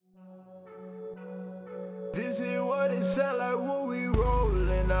This is what it sound like when we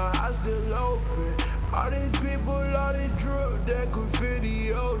rollin', our eyes still open. All these people, all these drip that could fill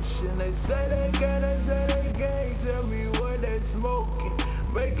the ocean. They say they can, they say they can't. Tell me what they smoking.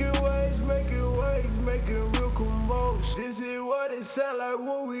 Making waves, making real commotion. This is what it sound like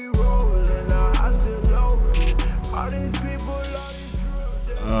when we rollin', our eyes still open. All these people, all these drip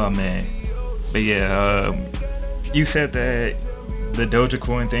that Oh man, but yeah, you said that the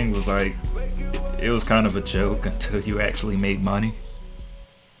Dogecoin thing was like it was kind of a joke until you actually made money.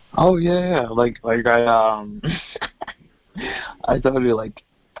 Oh yeah, like I told you, like,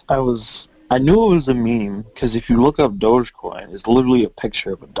 I knew it was a meme because if you look up Dogecoin, it's literally a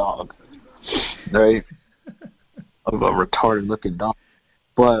picture of a dog, right? Of a retarded looking dog.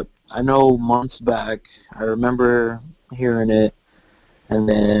 But I know months back, I remember hearing it, and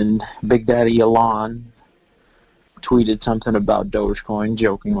then Big Daddy Elon tweeted something about Dogecoin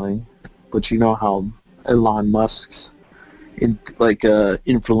jokingly, but you know how Elon Musk's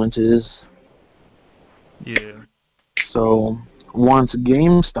influences. Yeah. So once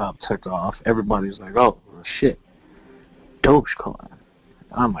GameStop took off, everybody's like, "Oh shit, Dogecoin."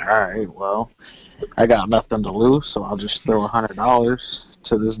 I'm like, "All right, well, I got nothing to lose, so I'll just throw $100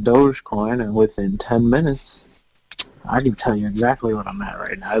 to this Dogecoin, and within 10 minutes, I can tell you exactly what I'm at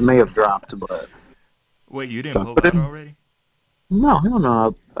right now. It may have dropped, but Wait, you didn't pull out already? no, hell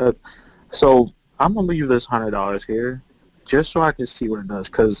no. So I'm gonna leave this $100 here, just so I can see what it does,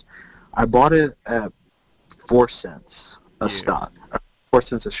 because I bought it at 4 cents a stock, 4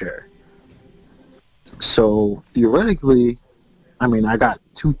 cents a share. So theoretically, I mean, I got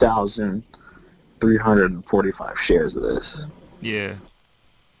 2,345 shares of this. Yeah.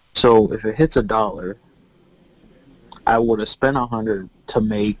 So if it hits $1, I would have spent 100 to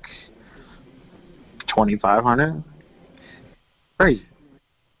make 2,500. Crazy.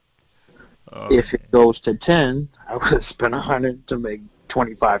 If it goes to 10, I would have spent 100 to make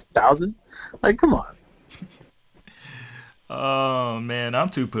 25,000. Like, come on. Oh man, I'm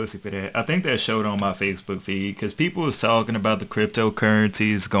too pussy for that. I think that showed on my Facebook feed because people was talking about the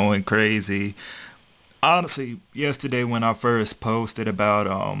cryptocurrencies going crazy. Honestly, yesterday when I first posted about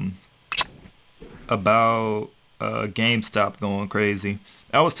GameStop going crazy,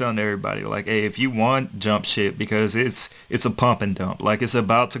 I was telling everybody like, hey, if you want, jump ship because it's a pump and dump. Like it's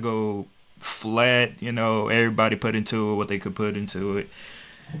about to go flat. You know, everybody put into it what they could put into it.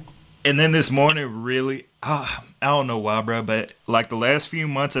 And then this morning, really, I don't know why, bro, but like the last few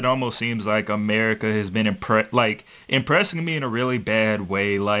months, it almost seems like America has been impressing me in a really bad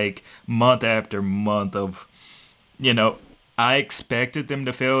way, like month after month of, you know, I expected them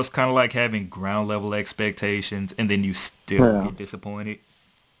to fail. It's kind of like having ground level expectations, and then you still get disappointed.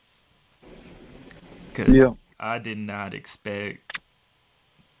 Because I did not expect,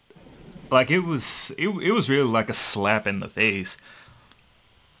 like it was really like a slap in the face.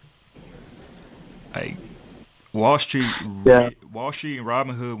 Like Wall Street and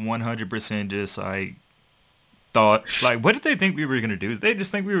Robinhood 100% just like thought like, what did they think we were gonna do? Did they just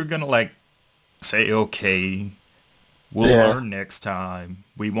think we were gonna like say, okay, we'll learn next time.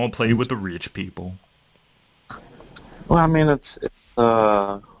 We won't play with the rich people. Well, I mean, it's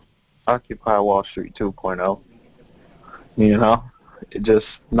Occupy Wall Street 2.0. You know, it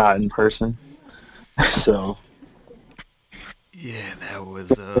just not in person. So yeah, that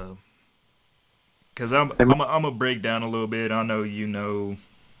was because I'm gonna break down a little bit. I know you know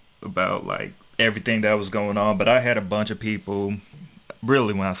about like everything that was going on, but I had a bunch of people.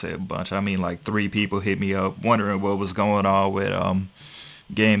 Really, when I say a bunch, I mean like 3 people hit me up wondering what was going on with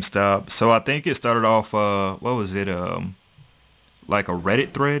GameStop. So I think it started off what was it like a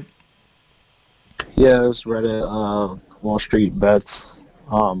Reddit thread? Yeah, it was Reddit, Wall Street Bets,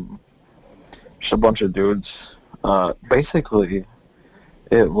 just a bunch of dudes. Basically,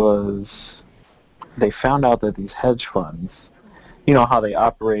 it was, they found out that these hedge funds, you know how they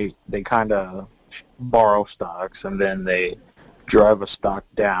operate, they kind of borrow stocks and then they drive a stock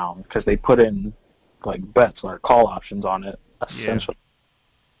down because they put in like bets, like call options on it, essentially,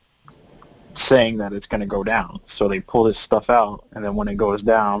 saying that it's going to go down. So they pull this stuff out, and then when it goes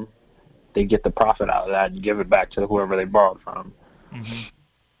down, they get the profit out of that and give it back to whoever they borrowed from. Mm-hmm.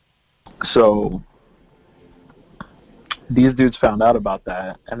 So these dudes found out about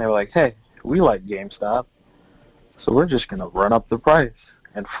that, and they were like, hey, we like GameStop, so we're just going to run up the price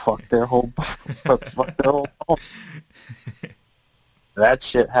and fuck their whole phone. That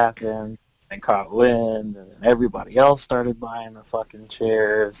shit happened. They caught wind, and everybody else started buying the fucking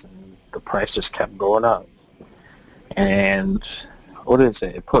shares, and the price just kept going up. And what did it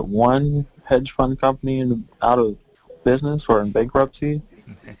say? It put one hedge fund company out of business or in bankruptcy.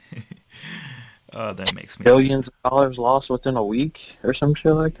 That makes me laugh. Billions of dollars lost within a week or some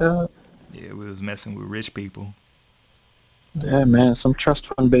shit like that. Yeah, we was messing with rich people. Yeah, man, some trust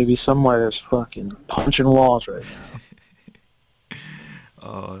fund baby somewhere is fucking punching walls right now.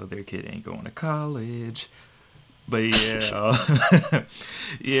 Oh, their kid ain't going to college. But yeah,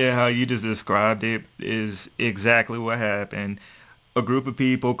 yeah, how you just described it is exactly what happened. A group of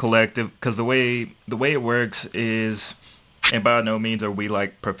people, collective, because the way it works is, and by no means are we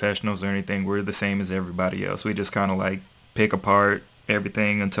like professionals or anything. We're the same as everybody else. We just kind of like pick apart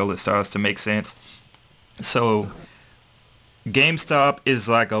everything until it starts to make sense. So GameStop is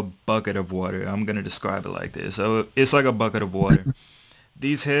like a bucket of water. I'm gonna describe it like this. So it's like a bucket of water.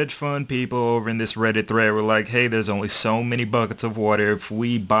 These hedge fund people over in this Reddit thread were like, hey, there's only so many buckets of water. If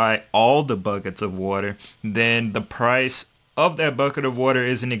we buy all the buckets of water, then the price of that bucket of water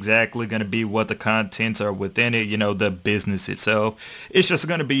isn't exactly going to be what the contents are within it, the business itself. It's just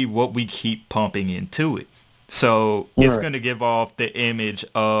going to be what we keep pumping into it. So it's Right. going to give off the image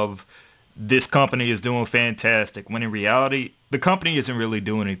of this company is doing fantastic when in reality the company isn't really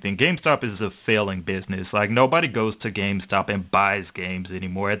doing anything. GameStop is a failing business. Like nobody goes to GameStop and buys games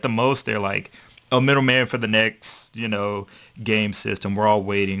anymore. At the most they're like a middleman for the next, game system. We're all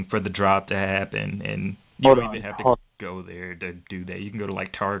waiting for the drop to happen, and you Hold don't even on, have to hold, go there to do that. You can go to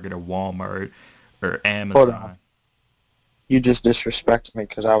like Target or Walmart or hold on. Amazon. You just disrespected me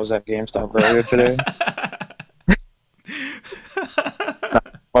because I was at GameStop earlier today.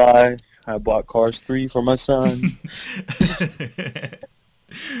 Why? I bought Cars 3 for my son.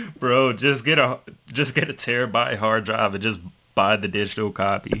 Bro, just get a terabyte hard drive and just buy the digital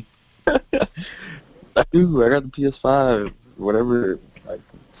copy. I do. I got the PS5. Whatever. Like,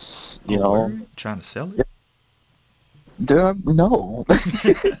 Oh, word? Trying to sell it? dude, no.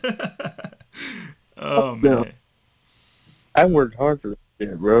 Oh No. man. I worked hard for that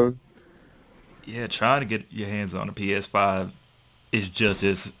shit, bro. Yeah, trying to get your hands on a PS5 is just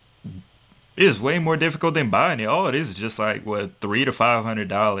as is way more difficult than buying it. All it is just like what $300 to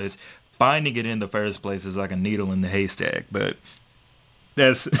 $500. Finding it in the first place is like a needle in the haystack. But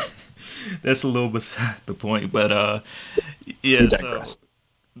that's that's a little beside the point. But We yeah. So digress.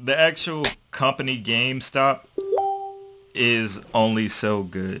 the actual company GameStop is only so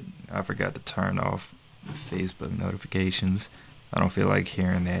good. I forgot to turn off Facebook notifications. I don't feel like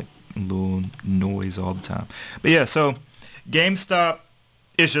hearing that little noise all the time. But yeah, so GameStop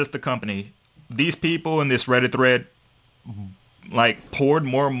is just the company. These people in this Reddit thread like poured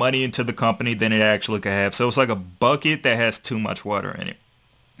more money into the company than it actually could have. So it's like a bucket that has too much water in it.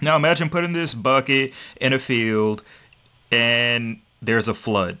 Now imagine putting this bucket in a field and there's a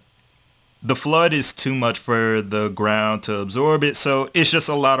flood. The flood is too much for the ground to absorb it, so it's just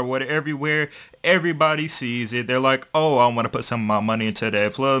a lot of water everywhere. Everybody sees it. They're like, oh, I want to put some of my money into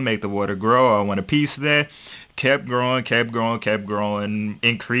that flood, make the water grow. I want a piece of that. Kept growing, kept growing, kept growing.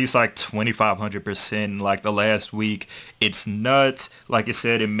 Increased like 2,500% in like the last week. It's nuts. Like I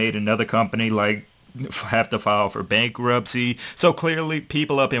said, it made another company like have to file for bankruptcy. So clearly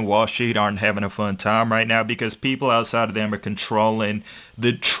people up in Wall Street aren't having a fun time right now because people outside of them are controlling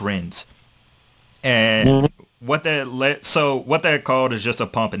the trends. And Mhm. what that called is just a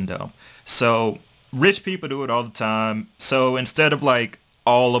pump and dump. So rich people do it all the time. So instead of like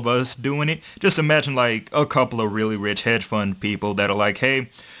all of us doing it, just imagine like a couple of really rich hedge fund people that are like, hey,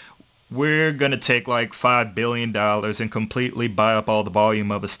 we're going to take like $5 billion and completely buy up all the volume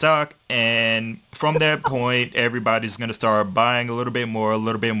of a stock. And from that point, everybody's going to start buying a little bit more, a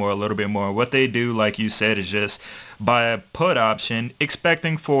little bit more, a little bit more. What they do, like you said, is just buy a put option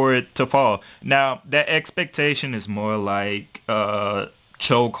expecting for it to fall. Now, that expectation is more like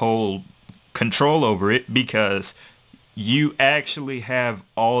chokehold control over it because you actually have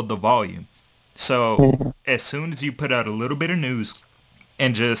all the volume. So as soon as you put out a little bit of news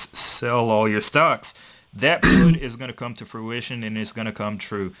and just sell all your stocks, that put is going to come to fruition and it's going to come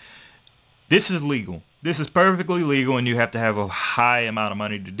true. This is legal. This is perfectly legal, and you have to have a high amount of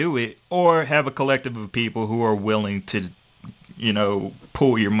money to do it or have a collective of people who are willing to,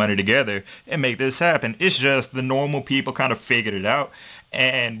 pull your money together and make this happen. It's just the normal people kind of figured it out,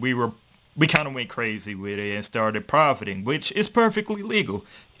 and we kind of went crazy with it and started profiting, which is perfectly legal.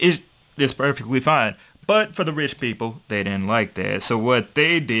 It's perfectly fine. But for the rich people, they didn't like that. So what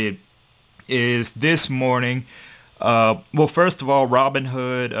they did is this morning, well, first of all,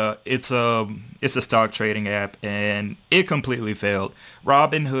 Robinhood, it's a stock trading app, and it completely failed.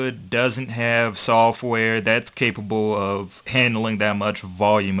 Robinhood doesn't have software that's capable of handling that much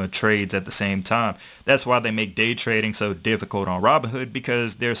volume of trades at the same time. That's why they make day trading so difficult on Robinhood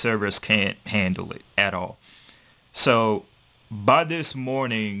because their servers can't handle it at all. So by this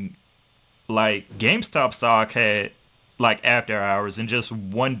morning, like GameStop stock had like after hours, and just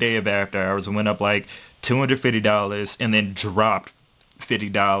one day of after hours it went up like $250 and then dropped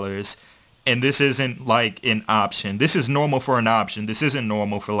 $50. And this isn't like an option. This is normal for an option. This isn't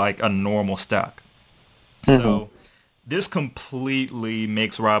normal for like a normal stock. So this completely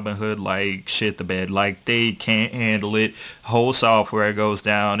makes Robinhood like shit the bed. Like they can't handle it. Whole software goes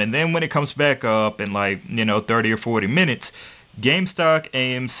down. And then when it comes back up in like, 30 or 40 minutes, GameStop,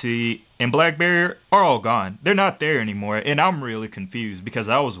 AMC, and BlackBerry are all gone. They're not there anymore. And I'm really confused because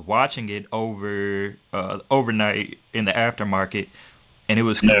I was watching it overnight in the aftermarket, and it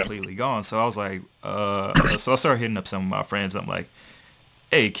was completely gone. So I was like, so I started hitting up some of my friends. I'm like,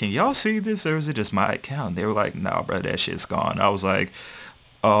 hey, can y'all see this, or is it just my account? They were like, nah, bro, that shit's gone. I was like,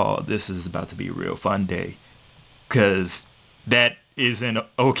 oh, this is about to be a real fun day, because that isn't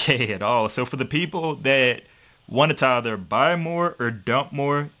okay at all. So for the people that wanted to either buy more or dump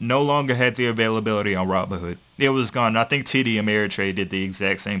more, no longer had the availability on Robinhood. It was gone. I think TDAmeritrade did the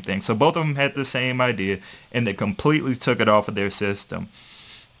exact same thing. So both of them had the same idea, and they completely took it off of their system.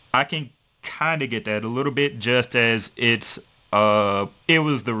 I can kind of get that a little bit, just as it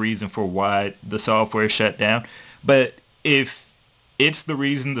was the reason for why the software shut down. But if it's the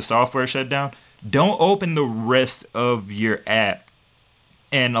reason the software shut down, don't open the rest of your app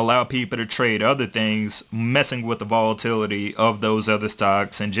and allow people to trade other things, messing with the volatility of those other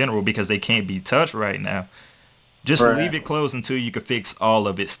stocks in general, because they can't be touched right now. Just leave it closed until you can fix all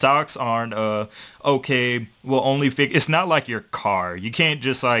of it. Stocks aren't, okay, we'll only fix... It's not like your car. You can't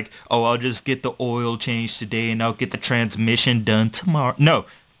just like, oh, I'll just get the oil changed today and I'll get the transmission done tomorrow. No,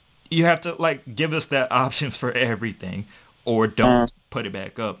 you have to like give us that options for everything, or don't put it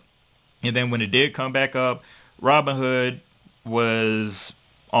back up. And then when it did come back up, Robinhood was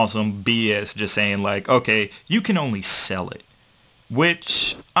on some BS, just saying like, okay, you can only sell it,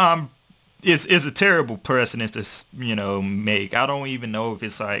 which is a terrible precedent to make. I don't even know if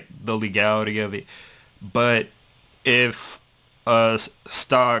it's like the legality of it, but if a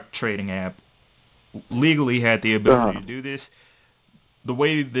stock trading app legally had the ability to do this, the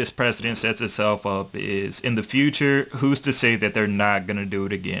way this precedent sets itself up is, in the future, who's to say that they're not going to do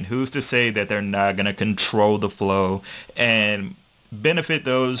it again? Who's to say that they're not going to control the flow and benefit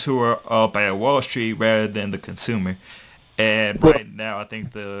those who are up at Wall Street rather than the consumer? And right now, I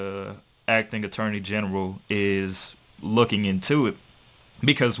think the acting attorney general is looking into it,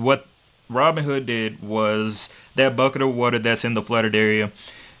 because what Robinhood did was, that bucket of water that's in the flooded area,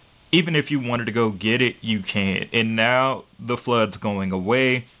 even if you wanted to go get it, you can't. And now the flood's going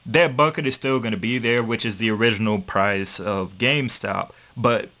away. That bucket is still going to be there, which is the original price of GameStop.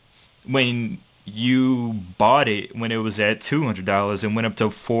 But when you bought it when it was at $200 and went up to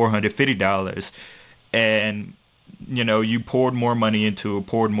 $450, and you poured more money into it,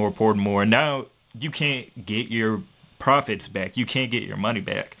 poured more. Now you can't get your profits back. You can't get your money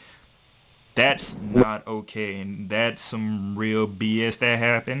back. That's not okay, and that's some real BS that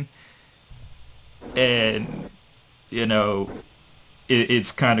happened. And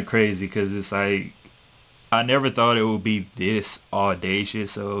it's kind of crazy, because it's like, I never thought it would be this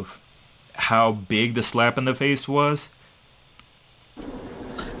audacious of how big the slap in the face was.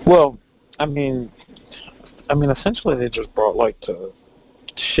 Well, I mean, essentially they just brought like to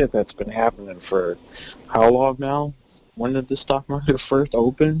shit that's been happening for how long now? When did the stock market first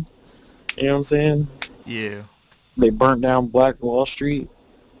open? You know what I'm saying? Yeah. They burnt down Black Wall Street,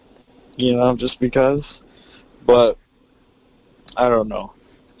 just because. But I don't know.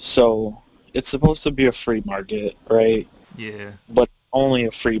 So it's supposed to be a free market, right? Yeah. But only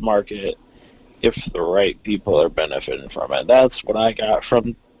a free market if the right people are benefiting from it. That's what I got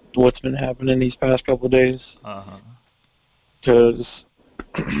from what's been happening these past couple of days. Because,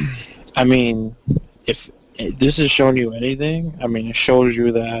 I mean, if this is showing you anything, it shows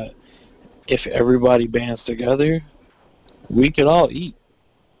you that if everybody bands together, we could all eat.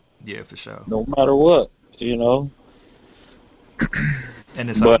 Yeah, for sure. No matter what, And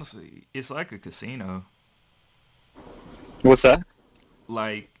it's honestly, it's like a casino. What's that?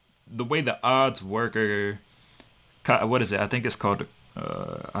 Like, the way the odds work are, what is it? I think it's called,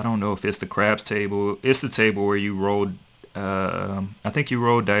 I don't know if it's the craps table. It's the table where you roll, I think you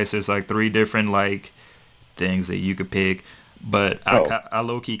roll dice. There's like 3 different like things that you could pick. But I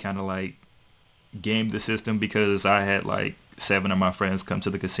low-key kind of like gamed the system, because I had like 7 of my friends come to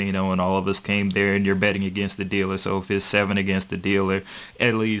the casino, and all of us came there, and you're betting against the dealer. So if it's 7 against the dealer,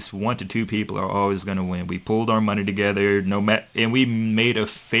 at least 1 to 2 people are always going to win. We pulled our money together, and we made a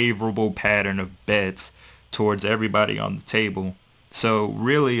favorable pattern of bets towards everybody on the table. So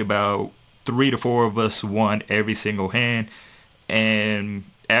really about 3 to 4 of us won every single hand. And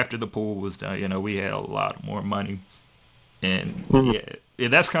after the pool was done, we had a lot more money. And Mhm. yeah,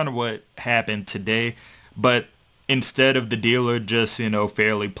 that's kind of what happened today. But instead of the dealer just,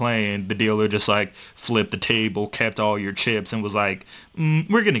 fairly playing, the dealer just like flipped the table, kept all your chips and was like,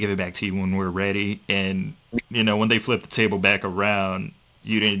 we're going to give it back to you when we're ready. And, when they flipped the table back around,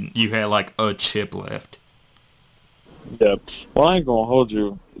 you had like a chip left. Yeah. Well, I ain't gonna hold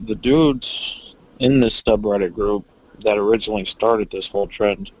you. The dudes in this subreddit group that originally started this whole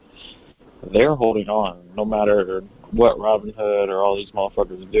trend, they're holding on no matter what Robinhood or all these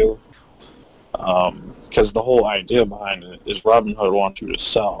motherfuckers do. Because the whole idea behind it is Robinhood wants you to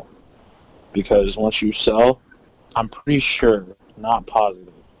sell. Because once you sell, I'm pretty sure, not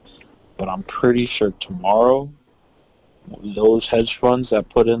positive, but I'm pretty sure tomorrow, those hedge funds that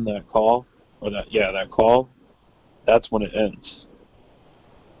put in that call, that call, that's when it ends.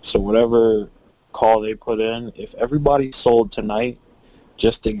 So whatever call they put in, if everybody sold tonight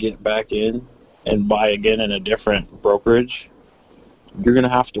just to get back in and buy again in a different brokerage, you're going to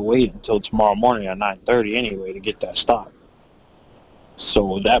have to wait until tomorrow morning at 9:30 anyway to get that stock.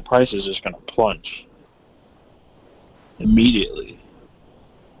 So that price is just going to plunge immediately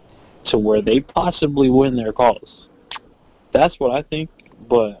to where they possibly win their calls. That's what I think,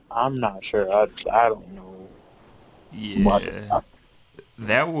 but I'm not sure. I don't know much Yeah, about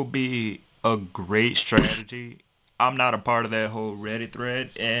that will be a great strategy. I'm not a part of that whole Reddit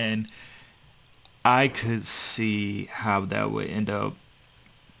thread, and I could see how that would end up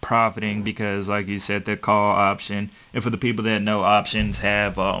profiting because, like you said, the call option, and for the people that know, options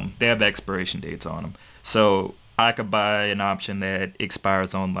have they have expiration dates on them. So I could buy an option that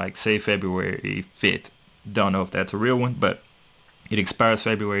expires on, like, say, February 5th. Don't know if that's a real one, but it expires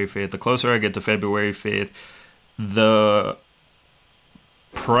February 5th. The closer I get to February 5th, the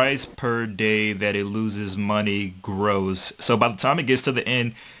price per day that it loses money grows. So by the time it gets to the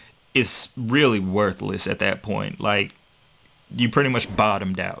end, it's really worthless at that point. Like, you pretty much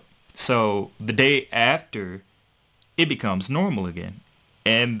bottomed out. So the day after, it becomes normal again.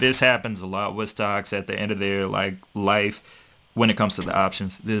 And this happens a lot with stocks at the end of their like life when it comes to the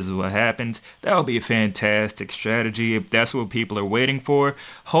options. This is what happens. That would be a fantastic strategy if that's what people are waiting for.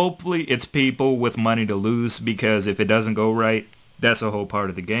 Hopefully it's people with money to lose, because if it doesn't go right, that's a whole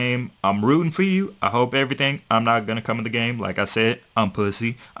part of the game. I'm rooting for you. I hope everything. I'm not going to come in the game. Like I said, I'm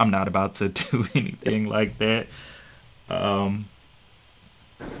pussy. I'm not about to do anything like that. Um,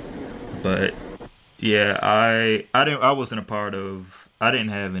 but yeah, I wasn't a part of. I didn't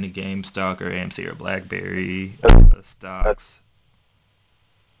have any GameStop or AMC or BlackBerry that. stocks.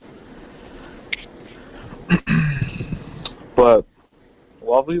 But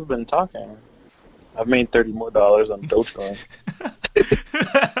while we've been talking, I've made $30 more on Dogecoin.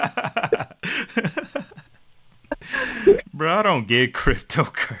 Bro, I don't get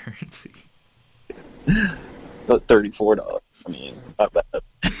cryptocurrency. But $34. I mean, not bad.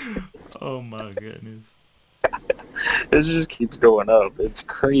 Oh my goodness. It just keeps going up. It's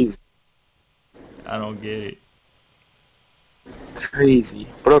crazy. I don't get it. Crazy.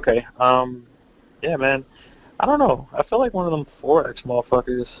 But okay. Yeah, man. I don't know. I feel like one of them Forex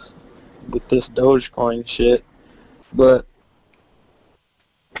motherfuckers with this Dogecoin shit. But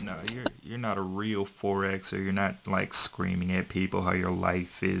No, you're not a real Forexer. You're not like screaming at people how your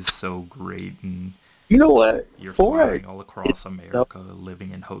life is so great and you know what? you're Forex. flying all across America,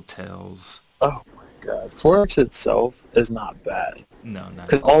 living in hotels. Oh my god. Forex itself is not bad. No, not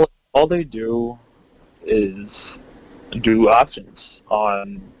Because at all. all they do is do options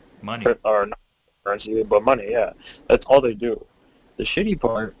on, Money. or not currency, but money, yeah. That's all they do. The shitty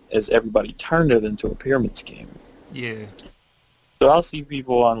part is everybody turned it into a pyramid scheme. Yeah. So I'll see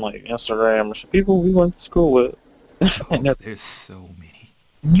people on like Instagram, or people we went to school with, and Oh, they're, there's so many.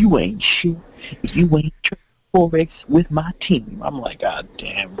 you ain't shit. You ain't trading Forex with my team. I'm like, God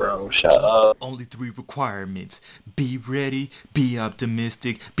damn, bro, shut up. Only 3 requirements. Be ready, be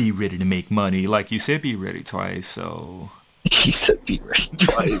optimistic, be ready to make money. Like you said, be ready twice, so... He said be ready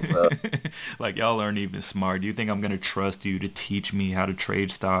twice. Like, y'all aren't even smart. Do you think I'm going to trust you to teach me how to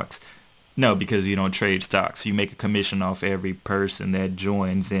trade stocks? No, because you don't trade stocks. You make a commission off every person that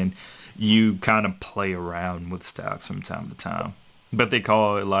joins, and you kind of play around with stocks from time to time. But they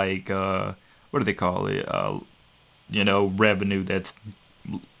call it like, what do they call it? Revenue that's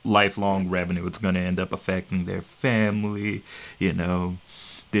lifelong revenue. It's going to end up affecting their family.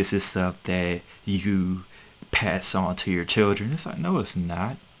 This is stuff that you pass on to your children. It's like, no, it's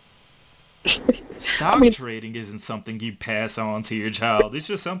not. Stock trading isn't something you pass on to your child. It's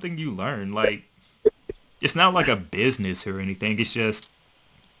just something you learn. Like, it's not like a business or anything. It's just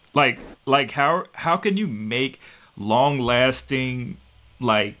like how can you make long lasting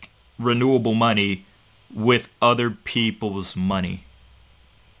like renewable money with other people's money?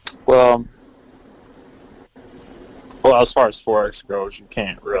 Well, as far as Forex goes, you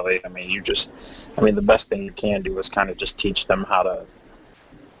can't really. I mean, the best thing you can do is kind of just teach them how to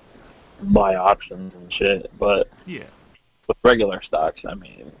buy options and shit. But Yeah. with regular stocks, I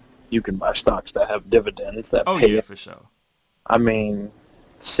mean, you can buy stocks that have dividends that Oh pay. yeah, for sure. I mean,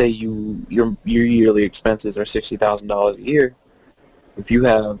 say your yearly expenses are $60,000 a year. If you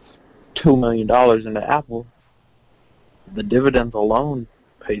have $2 million into Apple, the dividends alone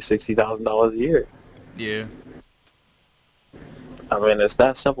pay $60,000 a year. Yeah. I mean, it's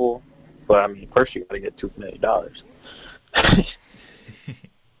that simple. But I mean, first you got to get $2 million.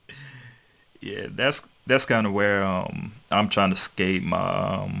 Yeah, that's kind of where I'm trying to skate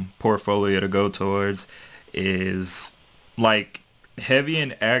my portfolio to go towards is like heavy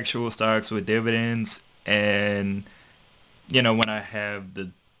in actual stocks with dividends, and when I have the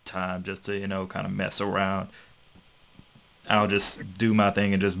time just to kind of mess around, I'll just do my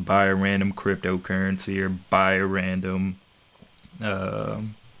thing and just buy a random cryptocurrency or buy a random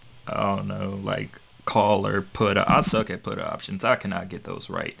um I don't know, like call or put. I suck at put options. I cannot get those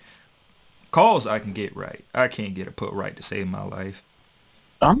right. Calls I can get right. I can't get a put right to save my life.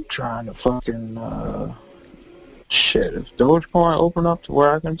 I'm trying to fucking shit. If Dogecoin open up to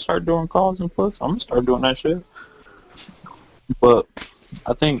where I can start doing calls and puts, I'm gonna start doing that shit. But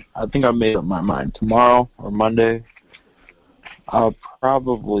I made up my mind. Tomorrow or Monday, I'll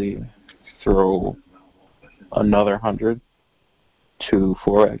probably throw another 100 to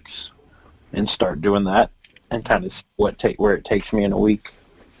Forex and start doing that and kind of see where it takes me in a week.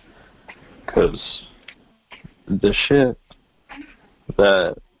 Because the shit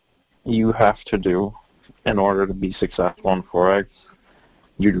that you have to do in order to be successful in Forex,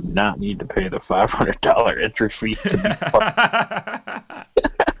 you do not need to pay the $500 entry fee to be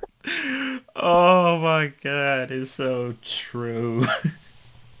Oh my god, it's so true.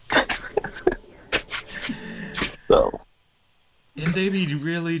 so. And they be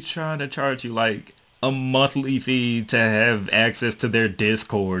really trying to charge you like a monthly fee to have access to their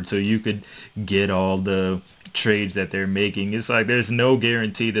Discord so you could get all the trades that they're making. It's like there's no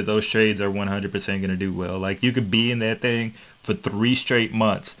guarantee that those trades are 100% going to do well. Like you could be in that thing for 3 straight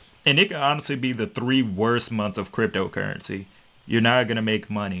months, and it could honestly be the 3 worst months of cryptocurrency. You're not going to make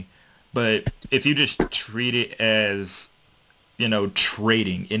money. But if you just treat it as,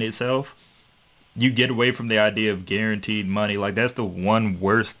 trading in itself, you get away from the idea of guaranteed money. Like that's the one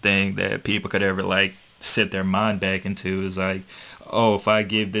worst thing that people could ever like sit their mind back into is like, oh, if I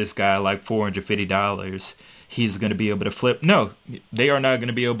give this guy like $450, he's going to be able to flip. No, they are not going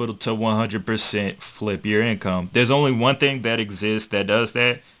to be able to 100% flip your income. There's only one thing that exists that does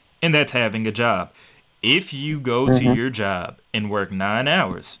that, and that's having a job. If you go to your job and work 9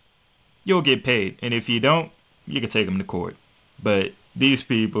 hours, you'll get paid. And if you don't, you can take them to court. But these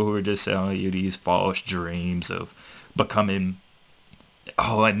people who are just selling you these false dreams of becoming,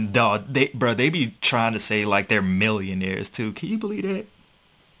 oh, and dog, they be trying to say like they're millionaires too. Can you believe that?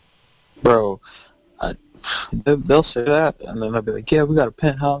 Bro, they'll say that, and then they'll be like, yeah, we got a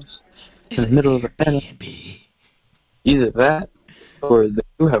penthouse It's in the an middle of the penthouse. Airbnb. Either that, or they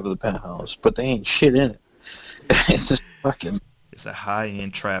do have the penthouse, but they ain't shit in it. It's just fucking... It's a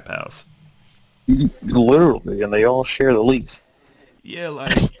high-end trap house. Literally, and they all share the lease. Yeah,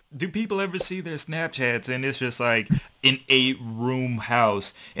 like, do people ever see their Snapchats and it's just like an 8-room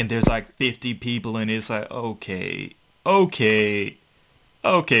house and there's like 50 people and it's like, okay,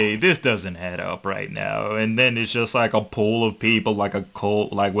 this doesn't add up right now. And then it's just like a pool of people, like a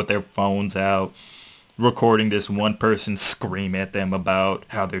cult, like with their phones out, recording this one person scream at them about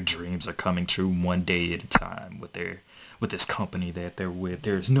how their dreams are coming true one day at a time with this company that they're with.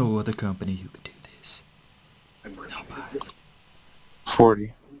 There's no other company who could do this. Nobody.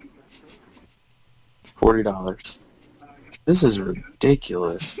 $40. This is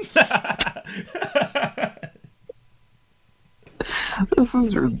ridiculous. This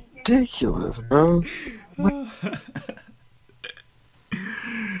is ridiculous, bro.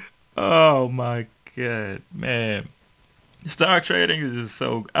 Oh my god, man. Stock trading is just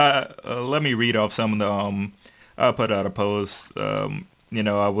so... let me read off some of the... I put out a post. I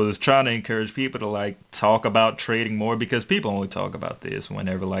was trying to encourage people to like talk about trading more because people only talk about this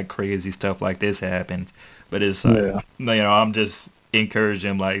whenever like crazy stuff like this happens. But it's like, I'm just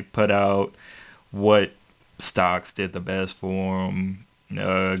encouraging like put out what stocks did the best for them.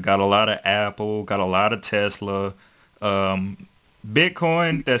 Got a lot of Apple, got a lot of Tesla.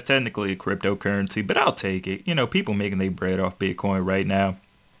 Bitcoin, that's technically a cryptocurrency, but I'll take it. People making their bread off Bitcoin right now.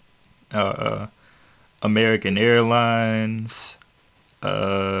 American Airlines,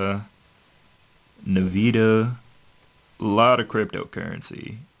 uh, Nvidia, a lot of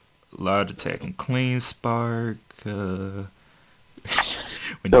cryptocurrency, a lot of tech and clean spark.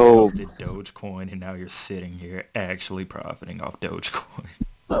 When you So, posted Dogecoin and now you're sitting here actually profiting off Dogecoin.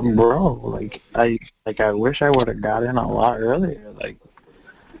 bro, I wish I would have got in a lot earlier. Like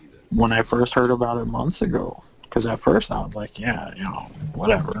when I first heard about it months ago. Because at first I was like, yeah,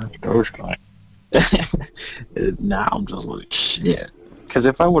 whatever, Dogecoin. Now I'm just like, shit. Because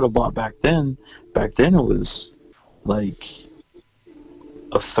if I would have bought back then it was like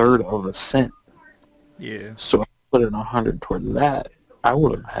a third of a cent. Yeah. So I put in 100 towards that. I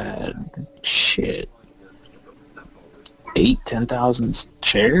would have had shit 10,000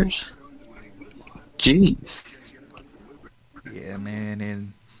 shares. Jeez. Yeah, man,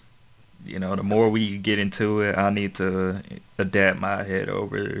 and the more we get into it, I need to adapt my head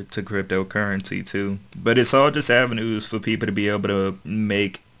over to cryptocurrency too. But it's all just avenues for people to be able to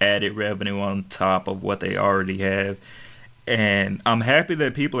make added revenue on top of what they already have. And I'm happy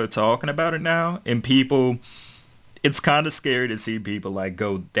that people are talking about it now. And it's kind of scary to see people like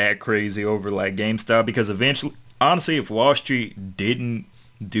go that crazy over like GameStop because eventually, honestly, if Wall Street didn't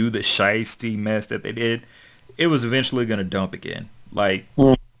do the shiesty mess that they did, it was eventually going to dump again.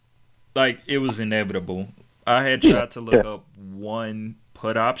 Mm, Like it was inevitable. I had yeah, tried to look yeah. up one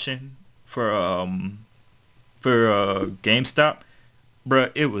put option for GameStop,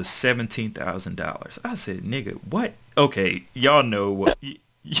 bruh. It was $17,000. I said, nigga, what? Okay, y'all know what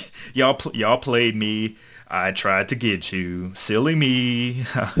y'all played me. I tried to get you, silly me.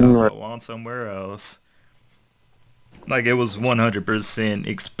 I'll Right. go on somewhere else. Like it was 100%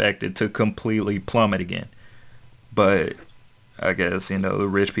 expected to completely plummet again, but I guess, the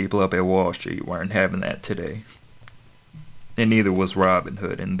rich people up at Wall Street weren't having that today. And neither was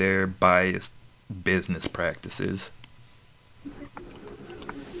Robinhood and their biased business practices.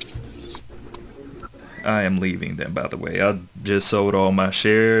 I am leaving them, by the way. I just sold all my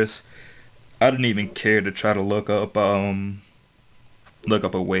shares. I didn't even care to try to look up a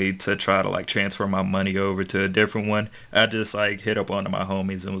way to try to like transfer my money over to a different one. I just like hit up one of my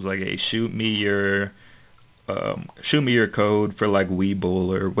homies and was like, "Hey, shoot me your code for like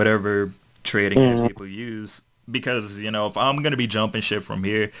Webull or whatever trading app Mm, people use." Because, if I'm going to be jumping ship from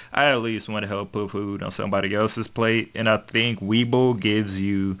here, I at least want to help put food on somebody else's plate. And I think Webull gives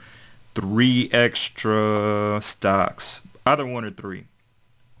you 3 extra stocks, either 1 or 3.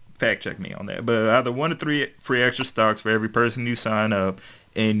 Fact check me on that. But either 1 or 3 free extra stocks for every person you sign up.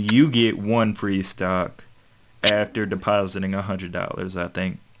 And you get 1 free stock after depositing $100, I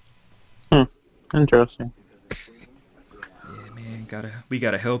think. hmm, interesting. Yeah, man, we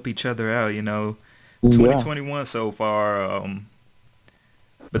gotta help each other out, Yeah. 2021 so far,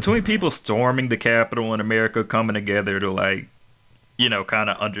 between people storming the Capitol in America, coming together to like, kind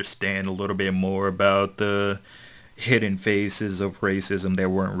of understand a little bit more about the hidden faces of racism that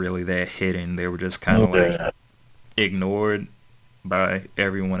weren't really that hidden. They were just kind of like Yeah. ignored by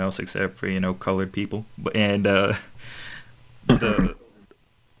everyone else except for, colored people. And the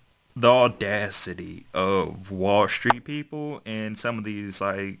the audacity of Wall Street people and some of these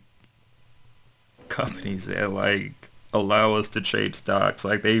like companies that like allow us to trade stocks,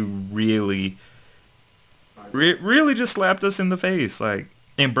 like they really just slapped us in the face, like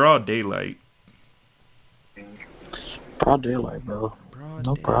in broad daylight. Broad daylight, bro. Broad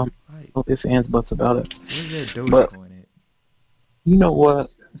No problem. daylight. No ifs, ands, buts about it. Where's that But Dogecoin at? you know what?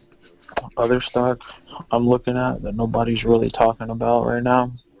 Other stock I'm looking at that nobody's really talking about right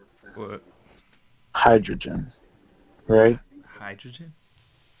now? What? Hydrogen, right? Hydrogen?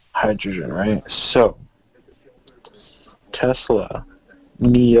 Hydrogen, right? So, Tesla,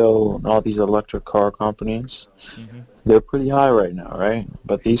 NIO, and all these electric car companies, Hmm. they're pretty high right now, right?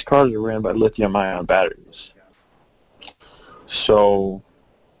 But these cars are ran by lithium-ion batteries. So,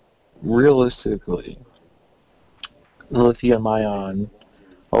 realistically, lithium-ion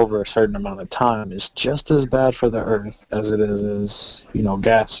over a certain amount of time is just as bad for the earth as it is as,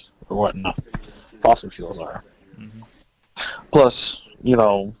 gas or whatnot. Fossil fuels are. Hmm. Plus,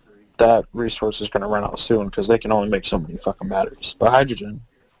 that resource is going to run out soon because they can only make so many fucking batteries. But hydrogen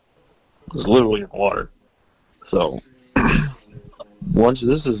is literally in water. So once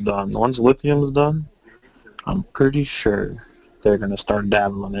this is done, once lithium is done, I'm pretty sure they're going to start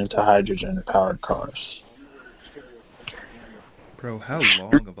dabbling into hydrogen-powered cars. Bro, how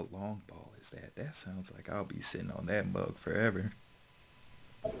long of a long ball is that? That sounds like I'll be sitting on that mug forever.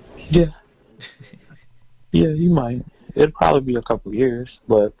 Yeah, yeah, you might. It'd probably be a couple years,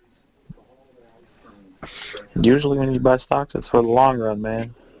 but usually when you buy stocks, it's for the long run,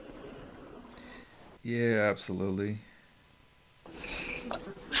 man. Yeah, absolutely.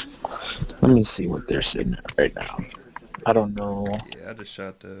 Let me see what they're sitting at right now. I don't know. Yeah, I just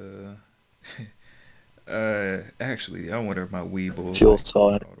shot the. Actually, I wonder if my Weeble Fuel like cell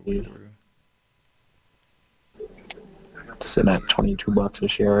all the way energy. through. Sitting at $22 a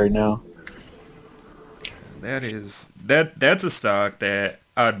share right now. That's a stock that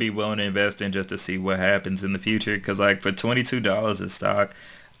I'd be willing to invest in just to see what happens in the future. Cause like for $22 a stock,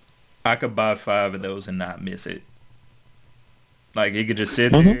 I could buy 5 of those and not miss it. Like it could just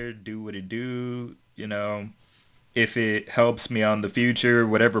sit there, do what it do. You know, if it helps me on the future,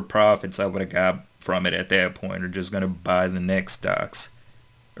 whatever profits I would have got from it at that point are just gonna buy the next stocks,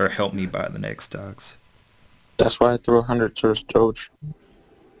 or help me buy the next stocks. That's why I threw 100 towards Doge.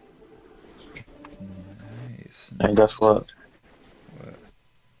 Nice. And guess what? What?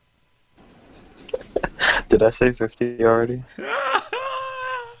 Did I say 50 already?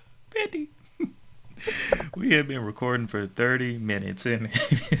 50. We have been recording for 30 minutes and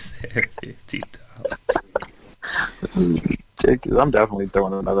it's at $50. This is ridiculous. I'm definitely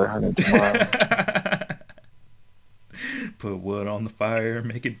throwing another 100 tomorrow. Put wood on the fire,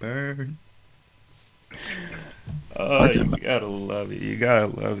 make it burn. Oh, you gotta love it. You gotta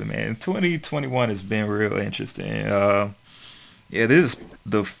love it, man. 2021 has been real interesting. Yeah, this is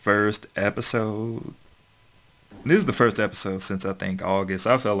the first episode. This is the first episode since I think August.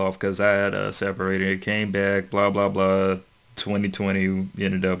 I fell off because I had separated, came back, blah, blah, blah. 2020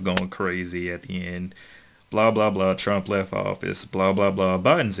 ended up going crazy at the end. Blah, blah, blah. Trump left office. Blah, blah, blah.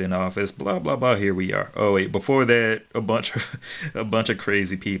 Biden's in office. Blah, blah, blah. Here we are. Oh, wait. Before that, a bunch of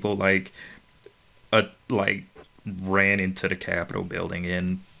crazy people like ran into the Capitol building,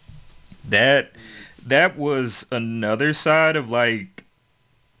 and that was another side of like,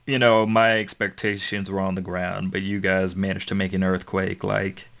 you know, my expectations were on the ground, but you guys managed to make an earthquake,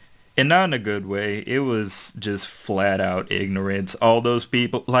 like, and not in a good way. It was just flat out ignorance. All those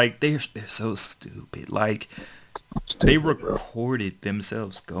people, like, they're so stupid. Like, they recorded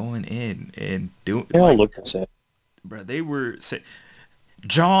themselves going in and doing. They all look the same. Bro, they were saying,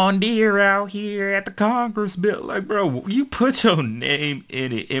 John Deere out here at the Congress bill. Like, bro, you put your name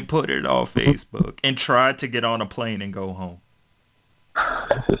in it and put it on Facebook and tried to get on a plane and go home.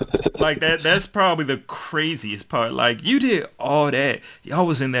 Like, that's probably the craziest part. Like, you did all that. Y'all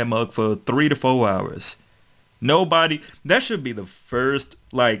was in that mug for 3 to 4 hours. Nobody, that should be the first,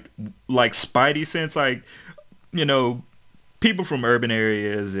 like spidey sense. Like, you know, people from urban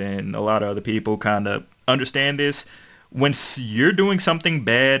areas and a lot of other people kind of understand this. When you're doing something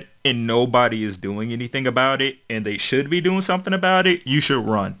bad and nobody is doing anything about it and they should be doing something about it, you should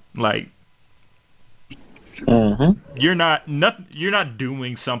run. Like, you're not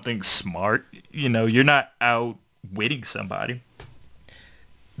doing something smart. You know, you're not outwitting somebody.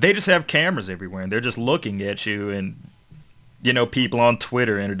 They just have cameras everywhere and they're just looking at you, and, you know, people on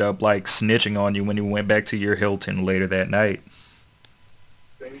Twitter ended up like snitching on you when you went back to your Hilton later that night.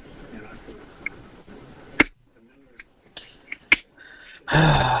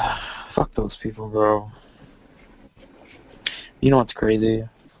 Fuck those people, bro. You know what's crazy?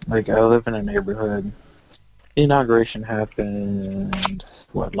 Like, I live in a neighborhood. Inauguration happened,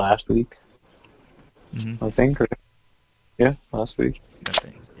 what, last week? I think. Yeah, last week. I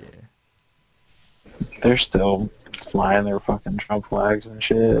think, yeah. They're still flying their fucking Trump flags and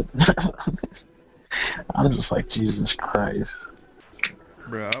shit. I'm just like, Jesus Christ.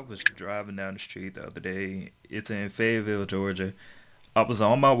 Bro, I was driving down the street the other day. It's in Fayetteville, Georgia. I was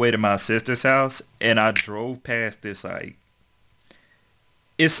on my way to my sister's house, and I drove past this, like,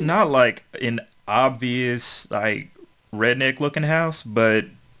 it's not like an obvious, like, redneck-looking house, but,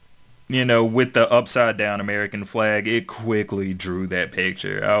 you know, with the upside-down American flag, it quickly drew that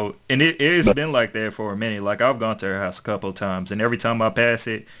picture out. And it's been like that for a minute. Like, I've gone to her house a couple of times, and every time I pass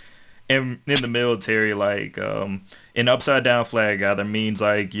it, in the military, like, an upside-down flag either means,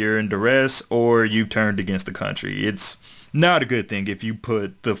 like, you're in duress or you've turned against the country. It's not a good thing if you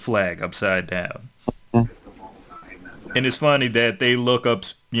put the flag upside down. And it's funny that they look up,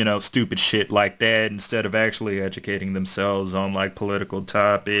 you know, stupid shit like that instead of actually educating themselves on, like, political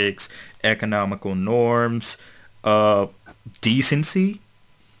topics, economical norms, decency.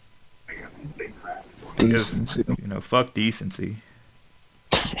 Decency. You know, fuck decency.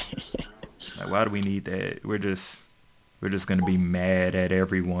 Like, why do we need that? We're just gonna be mad at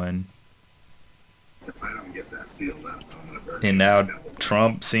everyone. And now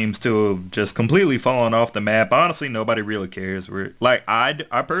Trump seems to have just completely fallen off the map. Honestly, nobody really cares. We're like, I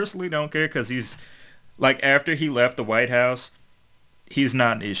personally don't care, because he's like, after he left the White House, he's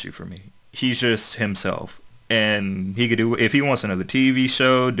not an issue for me. He's just himself. and he could do, if he wants another TV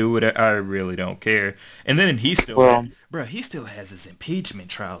show, do it. I really don't care. And then he still, Well, he still has his impeachment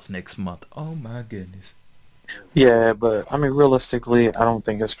trials next month. Oh my goodness. yeah, but I mean, realistically, I don't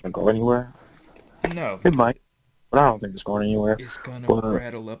think it's gonna go anywhere. No, It might, but I don't think it's going anywhere. it's gonna But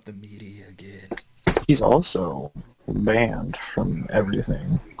rattle up the media again. he's also banned from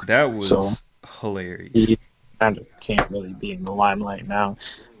everything, That was so hilarious. he kind of can't really be in the limelight now.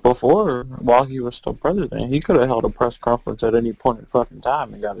 Before, while he was still president, he could have held a press conference at any point in fucking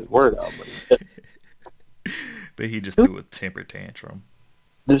time and got his word out, but he didn't. But he just threw a temper tantrum.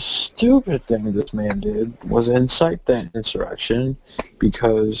 The stupid thing this man did was incite that insurrection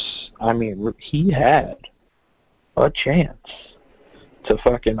because, I mean, he had a chance to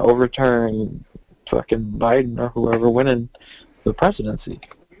fucking overturn fucking Biden or whoever winning the presidency.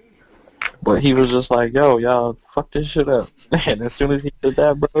 But he was just like, yo, y'all, fuck this shit up. And as soon as he did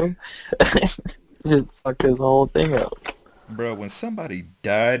that, bro, just fucked his whole thing up. Bro, when somebody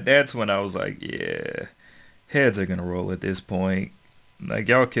died, that's when I was like, yeah, heads are gonna roll at this point. Like,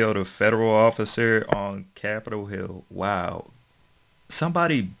 y'all killed a federal officer on Capitol Hill. Wow.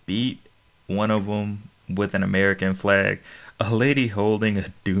 Somebody beat one of them with an American flag. A lady holding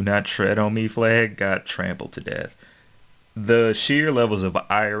a "Do Not Tread on Me" flag got trampled to death. The sheer levels of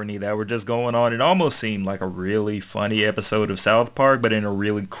irony that were just going on, it almost seemed like a really funny episode of South Park, but in a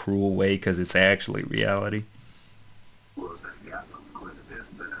really cruel way because it's actually reality.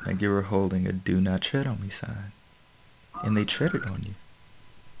 Like you were holding a "Do Not Tread on Me" sign, and they treaded on you.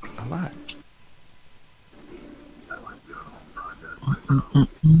 A lot.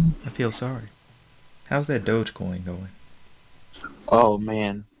 I feel sorry. How's that Dogecoin going? Oh,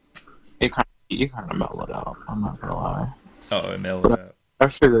 man. It kind of mellowed out. I'm not going to lie. Oh, it mellowed out. I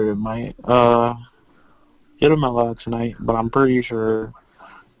figured it might. It'll mellow out tonight, but I'm pretty sure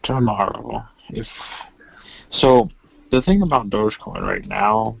tomorrow. So, the thing about Dogecoin right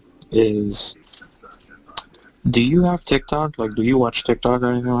now is, do you have TikTok? Like, do you watch TikTok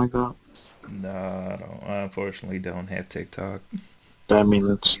or anything like that? No, I don't. I unfortunately don't have TikTok. I mean,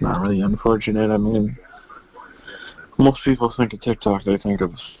 it's not really unfortunate. I mean, most people think of TikTok, they think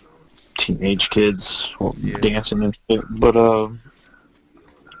of teenage kids dancing and shit. But,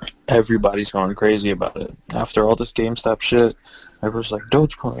 everybody's going crazy about it. After all this GameStop shit, everyone's like,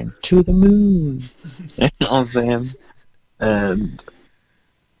 Dogecoin, to the moon. You know what I'm saying? And,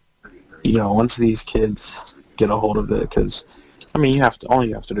 you know, once these kids get a hold of it, because, I mean, all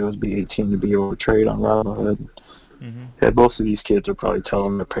you have to do is be 18 to be able to trade on Robinhood. Mm-hmm. And most of these kids are probably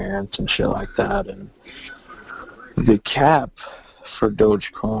telling their parents and shit like that. And the cap for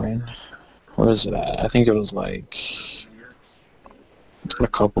Dogecoin, where is it at? I think it was like a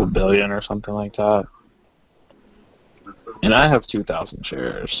couple billion or something like that. And I have 2,000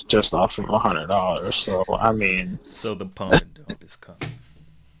 shares just off of $100. So, I mean... So the pump and dump is coming.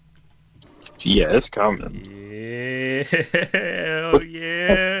 Yeah, it's coming. Yeah. Hell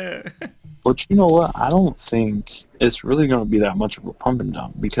yeah. But you know what? I don't think it's really going to be that much of a pump and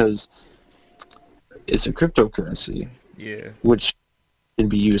dump because it's a cryptocurrency. Yeah. Which can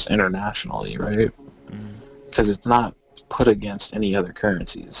be used internationally, right? Because it's not put against any other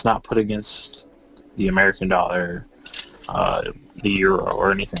currency. It's not put against the American dollar, the euro,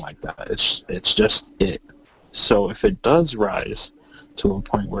 or anything like that. It's just it. So if it does rise to a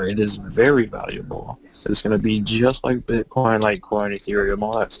point where it is very valuable, it's going to be just like Bitcoin, Litecoin, Ethereum,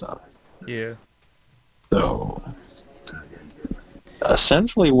 all that stuff. Yeah. So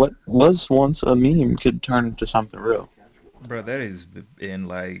essentially what was once a meme could turn into something real. Bro, that is in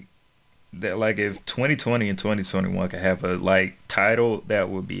like that. Like if 2020 and 2021 could have a like title, that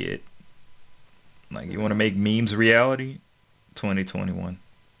would be it. Like you want to make memes reality, 2021.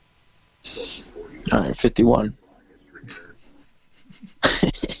 All right, 51.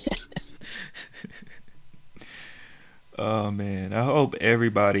 Oh man, I hope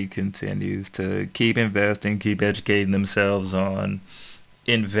everybody continues to keep investing, keep educating themselves on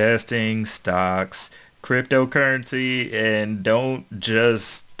investing, stocks, cryptocurrency, and don't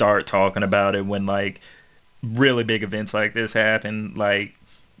just start talking about it when like really big events like this happen. Like,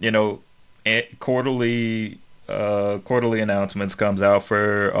 you know, quarterly announcements comes out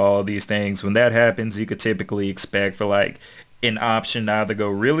for all these things. When that happens, you could typically expect for like an option to either go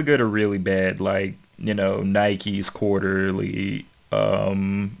really good or really bad. Like, you know, Nike's quarterly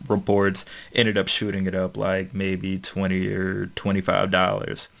reports ended up shooting it up like maybe $20 or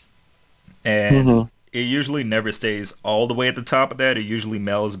 $25. And it usually never stays all the way at the top of that. It usually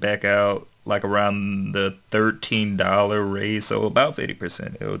mellows back out like around the $13 raise. So about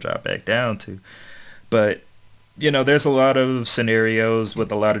 50% it'll drop back down to. But there's a lot of scenarios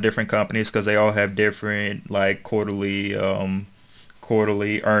with a lot of different companies because they all have different like quarterly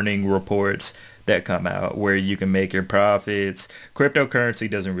earning reports that come out where you can make your profits. Cryptocurrency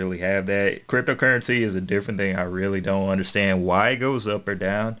doesn't really have that. Cryptocurrency is a different thing. I really don't understand why it goes up or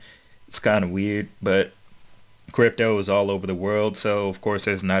down. It's kind of weird, but crypto is all over the world. So of course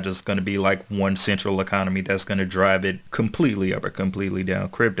there's not just going to be like one central economy that's going to drive it completely up or completely down.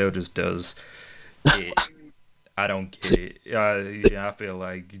 Crypto just does it. I don't get it. Yeah, I feel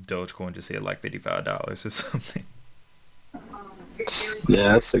like Dogecoin just hit like $55 or something.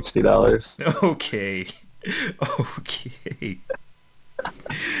 Yeah, $60. Okay. Okay.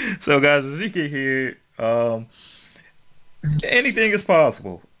 So guys, as you can hear, anything is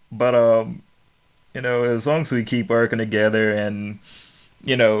possible. But as long as we keep working together and,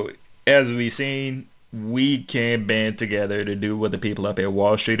 you know, as we've seen, we can band together to do what the people up at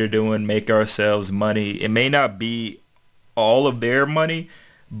Wall Street are doing, make ourselves money. It may not be all of their money,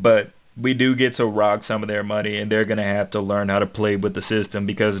 but we do get to rock some of their money, and they're going to have to learn how to play with the system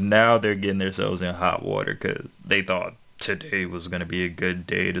because now they're getting themselves in hot water because they thought today was going to be a good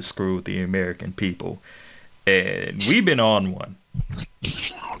day to screw with the American people. And we've been on one.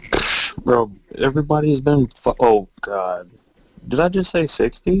 Bro, everybody's been... oh, God. Did I just say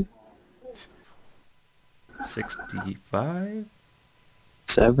 60? 65?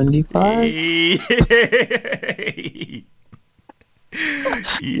 75? Hey.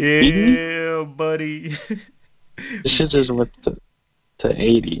 Yeah, buddy. This shit just went to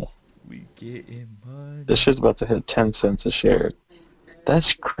 80. We getting money. This shit's about to hit 10 cents a share.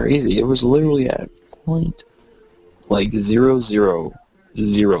 That's crazy. It was literally at point like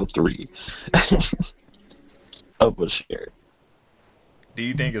 0003 of a share. Do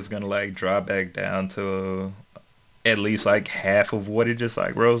you think it's gonna like drop back down to at least like half of what it just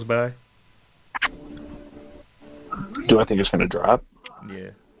like rose by? Do I think it's gonna drop?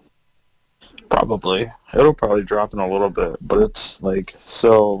 Yeah. Probably. It'll probably drop in a little bit, but it's like,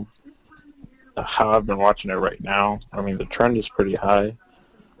 so how I've been watching it right now, I mean, the trend is pretty high.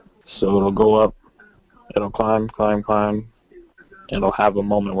 So it'll go up, it'll climb, it'll have a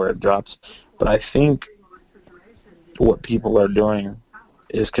moment where it drops. But I think what people are doing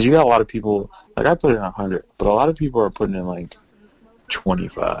is, because you got a lot of people, like I put in 100, but a lot of people are putting in like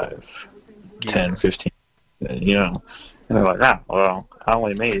 25, 10, 15, you know, and they're like, well, I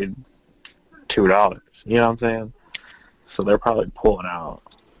only made $2, you know what I'm saying? So they're probably pulling out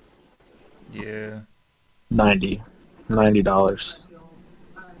Yeah. $90.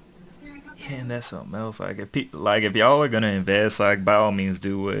 Yeah, and that's something else. Like if y'all are gonna invest, like by all means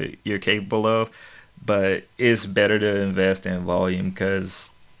do what you're capable of, but it's better to invest in volume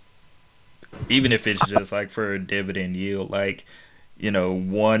because even if it's just like for a dividend yield, like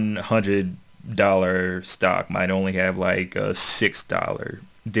 $100 stock might only have like a $6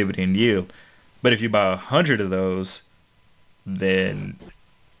 dividend yield, but if you buy 100 of those, then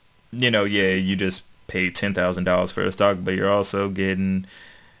yeah, you just paid $10,000 for a stock, but you're also getting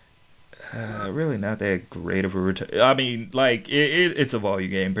really not that great of a return. I mean, like it's a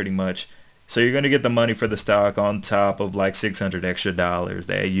volume game pretty much. So you're gonna get the money for the stock on top of like $600 extra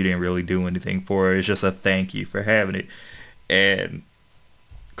that you didn't really do anything for. It's just a thank you for having it. And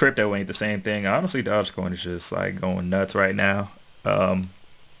crypto ain't the same thing. Honestly, Dogecoin is just like going nuts right now. I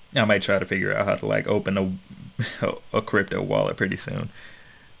might try to figure out how to like open a crypto wallet pretty soon.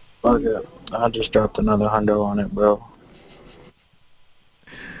 Fuck it. I just dropped another $100 on it, bro.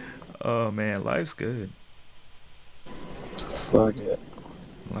 Oh man, life's good. Fuck it.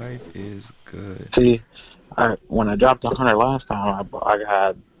 Life is good. See, when I dropped 100 last time, I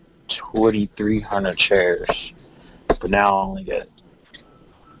had 2,300 shares, but now I only get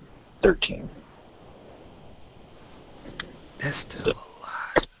 13. That's still a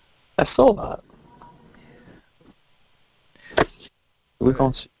lot. That's still a lot. We're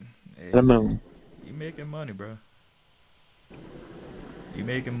going to see the moon. You making money, bro. You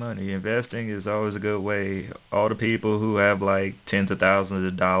making money. Investing is always a good way. All the people who have like tens of thousands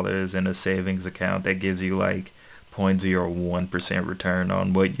of dollars in a savings account that gives you like 0.01% return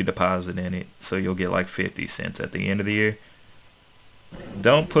on what you deposit in it. So you'll get like 50 cents at the end of the year.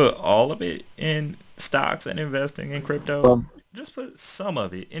 Don't put all of it in stocks and investing in crypto. Just put some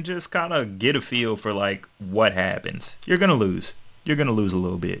of it and just kind of get a feel for like what happens. You're going to lose. You're going to lose a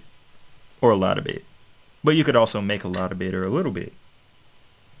little bit or a lot of it. But you could also make a lot of it or a little bit.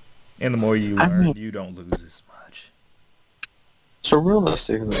 And the more you learn, you don't lose as much. So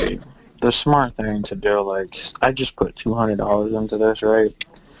realistically, the smart thing to do, like, I just put $200 into this, right?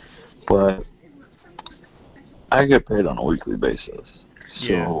 But I get paid on a weekly basis.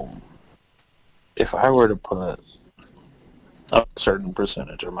 So if I were to put a certain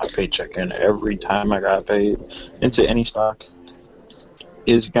percentage of my paycheck in every time I got paid into any stock,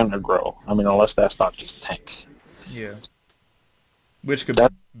 is going to grow. I mean, unless that stock just tanks. Yeah. Which could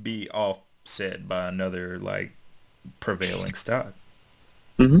That. be offset by another like prevailing stock.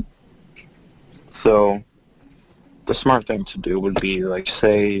 hmm So the smart thing to do would be like,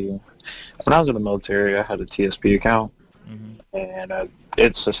 say, when I was in the military, I had a TSP account, Hmm. and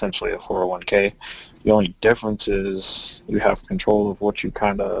it's essentially a 401k. The only difference is you have control of what you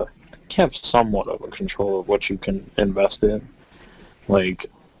have somewhat of a control of what you can invest in. Like,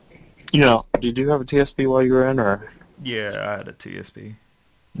 did you have a TSP while you were in, or Yeah, I had a TSP.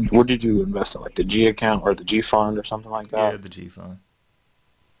 what did you invest in, like the G account or the G fund or something like Yeah, that? the G fund.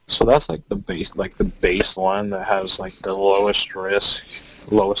 So that's like the base one that has like the lowest risk,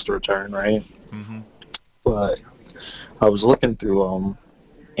 lowest return, right? Hmm. But I was looking through them,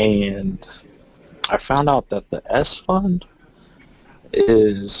 and I found out that the S fund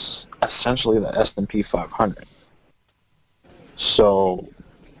is essentially the S&P 500. So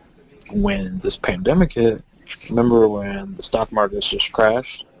when this pandemic hit, remember when the stock markets just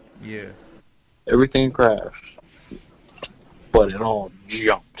crashed? Yeah. Everything crashed, but it all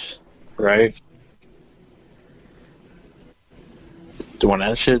jumped, right? When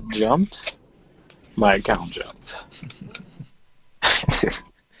that shit jumped, my account jumped.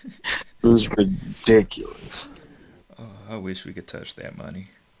 It was ridiculous. Oh, I wish we could touch that money.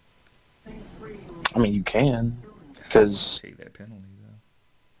 I mean, you can, I don't want to because pay that penalty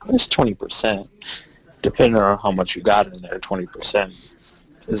it's 20%. Depending on how much you got in there, 20%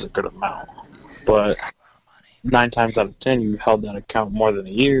 is a good amount. though. Yeah, But that's a lot of 9 times out of 10, you held that account more than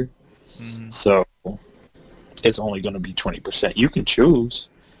a year, money. Hmm. so it's only going to be 20%. You can choose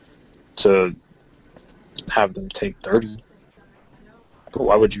to have them take 30, but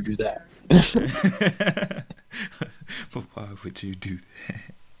why would you do that? But why would you do that?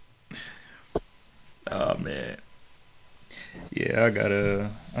 Oh man. Yeah,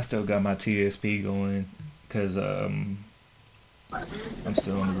 I still got my TSP going because I'm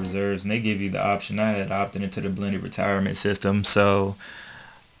still in the reserves, and they give you the option. I had opted into the blended retirement system, so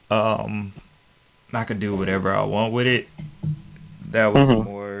um, I could do whatever I want with it. That was hmm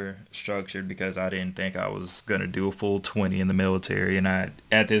more structured because I didn't think I was gonna do a full 20 in the military, and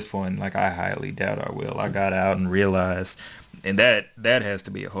at this point, like I highly doubt I will. I got out and realized, and that has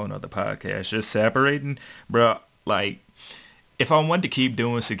to be a whole nother podcast. Just separating, bro. Like if I wanted to keep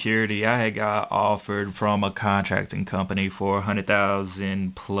doing security, I had got offered from a contracting company for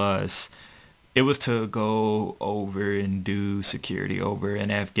 100,000 plus. It was to go over and do security over in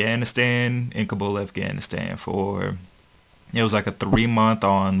Afghanistan, in Kabul, Afghanistan. For it was like a 3 month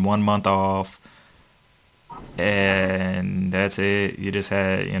on, 1 month off, and that's it. You just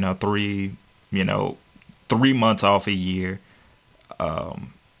had you know 3 months off a year.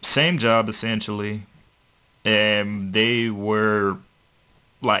 Same job essentially, and they were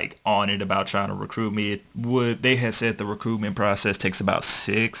like on it about trying to recruit me. They had said the recruitment process takes about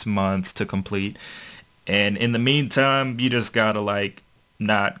 6 months to complete, and in the meantime you just gotta like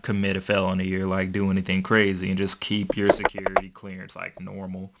not commit a felony or like do anything crazy and just keep your security clearance like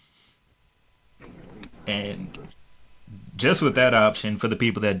normal. And just with that option for the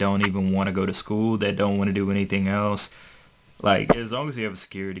people that don't even want to go to school, that don't want to do anything else, like as long as you have a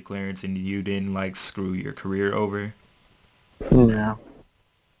security clearance and you didn't like screw your career over, Yeah.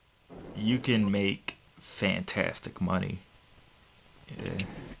 you can make fantastic money. Yeah.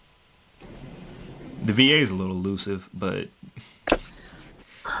 The VA is a little elusive, but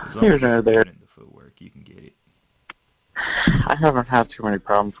as long Here as and you there. put in the footwork, you can get it. I haven't had too many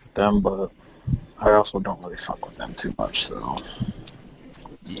problems with them, but I also don't really fuck with them too much, so.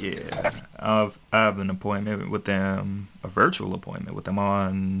 Yeah, I have an appointment with them, a virtual appointment with them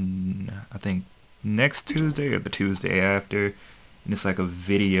on I think next Tuesday or the Tuesday after, and it's like a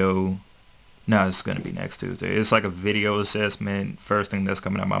video. No, it's gonna be next Tuesday. It's like a video assessment. First thing that's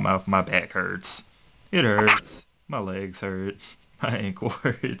coming out of my mouth, my back hurts. It hurts. My legs hurt. My ankle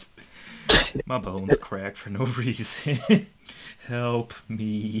hurts. My bones cracked for no reason. Help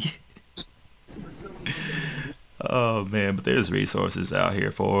me. Oh man, but there's resources out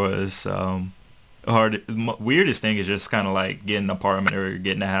here for us. Weirdest thing is just kind of like getting an apartment or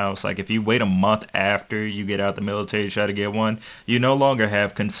getting a house. Like if you wait a month after you get out the military to try to get one, you no longer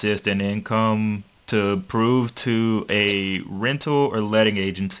have consistent income to prove to a rental or letting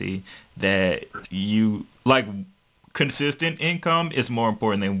agency that you like consistent income is more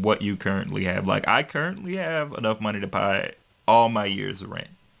important than what you currently have. Like I currently have enough money to pay all my years of rent,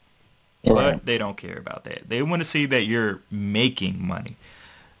 Right. but they don't care about that. They want to see that you're making money.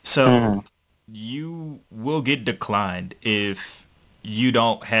 So Mhm. you will get declined if you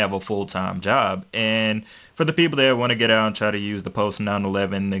don't have a full-time job. And for the people that want to get out and try to use the post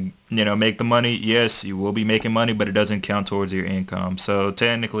 9/11 to, make the money, yes, you will be making money, but it doesn't count towards your income. So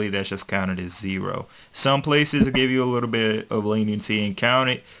technically, that's just counted as zero. Some places will give you a little bit of leniency and count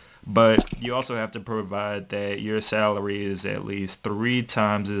it, but you also have to provide that your salary is at least 3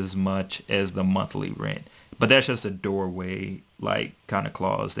 times as much as the monthly rent. But that's just a doorway, like, kind of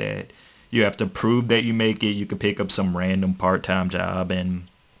clause that you have to prove that you make it. You could pick up some random part-time job and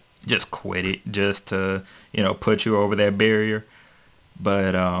just quit it just to, put you over that barrier.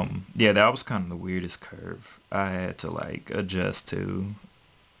 But, yeah, that was kind of the weirdest curve I had to, like, adjust to.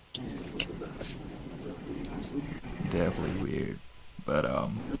 Definitely weird. But,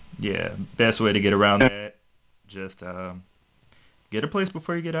 yeah, best way to get around that, just get a place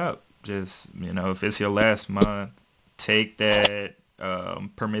before you get out. Just, if it's your last month, take that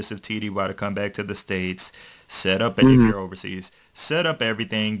permissive TDY to come back to the States, set up, and if you're overseas, set up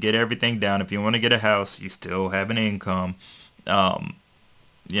everything, get everything down. If you want to get a house, you still have an income.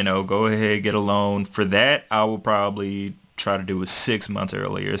 Go ahead, get a loan. For that, I will probably try to do it 6 months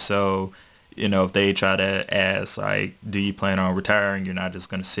earlier. So, if they try to ask, like, do you plan on retiring? You're not just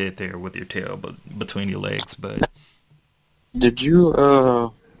going to sit there with your tail between your legs. But Did you,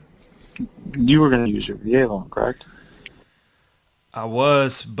 you were going to use your VA loan, correct? I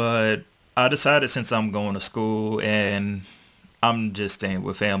was, but I decided since I'm going to school and I'm just staying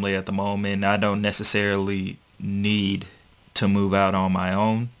with family at the moment, I don't necessarily need to move out on my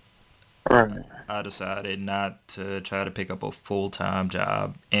own. Right. I decided not to try to pick up a full-time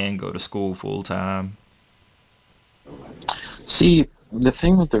job and go to school full-time. See, the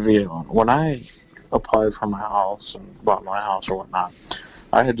thing with the VA loan, when I applied for my house and bought my house or whatnot,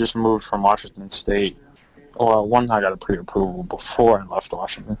 I had just moved from Washington State. Well, one, I got a pre-approval before I left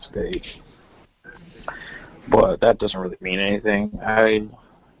Washington State, but that doesn't really mean anything. I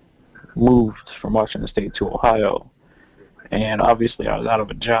moved from Washington State to Ohio, and obviously I was out of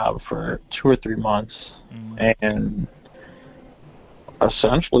a job for 2 or 3 months, and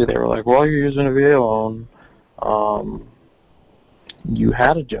essentially they were like, well, you're using a VA loan. You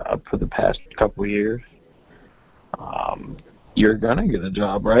had a job for the past couple of years. You're gonna get a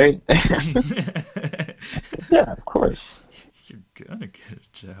job, right? Yeah, of course. You're gonna get a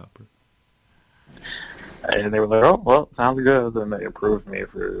job. And they were like, oh, well, sounds good. And they approved me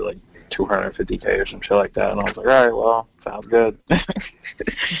for like $250K or some shit like that. And I was like, all right, well, sounds good. I'm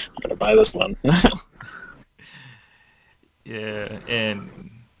gonna buy this one. Yeah, and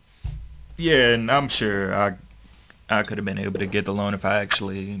I'm sure I could have been able to get the loan if I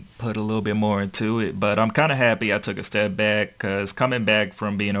actually put a little bit more into it. But I'm kind of happy I took a step back because coming back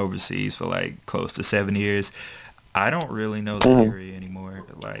from being overseas for like close to 7 years, I don't really know the area anymore.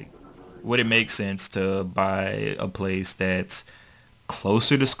 Like, would it make sense to buy a place that's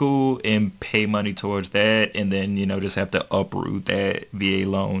closer to school and pay money towards that and then, just have to uproot that VA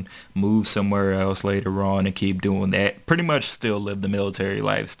loan, move somewhere else later on and keep doing that? Pretty much still live the military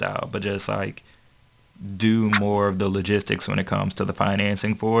lifestyle, but just like do more of the logistics when it comes to the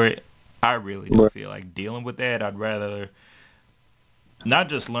financing for it. I really don't feel like dealing with that. I'd rather not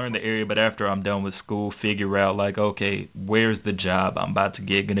just learn the area, but after I'm done with school, figure out like, okay, where's the job I'm about to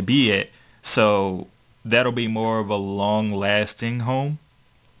get gonna be at? So that'll be more of a long-lasting home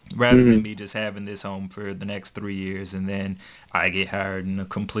rather than me just having this home for the next 3 years and then I get hired in a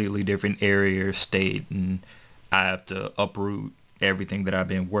completely different area or state and I have to uproot everything that I've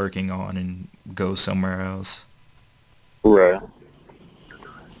been working on and go somewhere else. Right.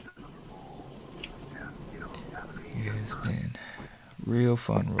 Yeah, it's been real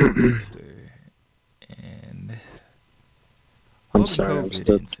fun roller coaster. And I'm sorry, I'm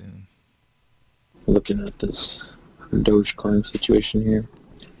still looking at this Dogecoin situation here.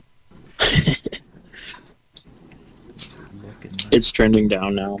 It's trending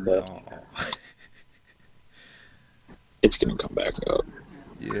down now, but it's going to come back up.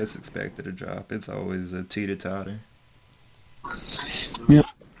 Yeah, it's expected to drop. It's always a teeter-totter. Yep.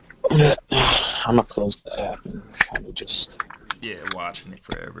 I'm going to close the app and kind of just... Yeah, watching it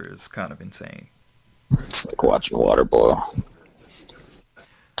forever is kind of insane. It's like watching water boil.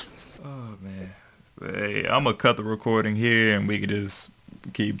 Oh, man. Hey, I'm going to cut the recording here and we can just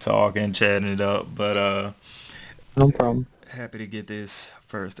keep talking, chatting it up. But, no problem. Happy to get this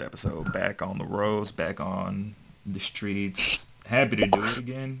first episode back on the roads, back on the streets. Happy to do it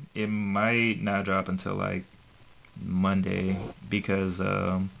again. It might not drop until like Monday because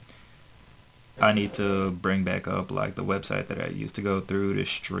I need to bring back up like the website that I used to go through to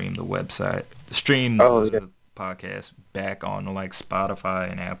stream the website. podcast back on like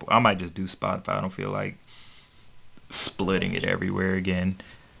Spotify and Apple. I might just do Spotify. I don't feel like splitting it everywhere again.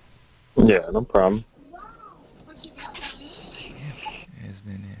 Yeah, no problem. It's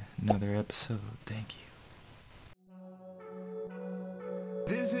been another episode. Thank you.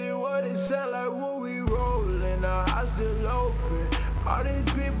 This is what it sound like when we rollin', our house still open. All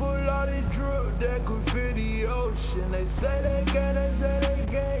these people, all the drip that could fit the ocean. They say they can, they say they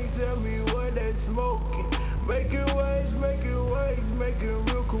can't. Tell me what they smoking. Making waves, making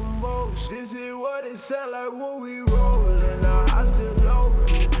real commotion. This is what it sound like when we rollin', our house still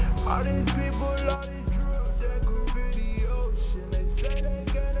open. All these people, all the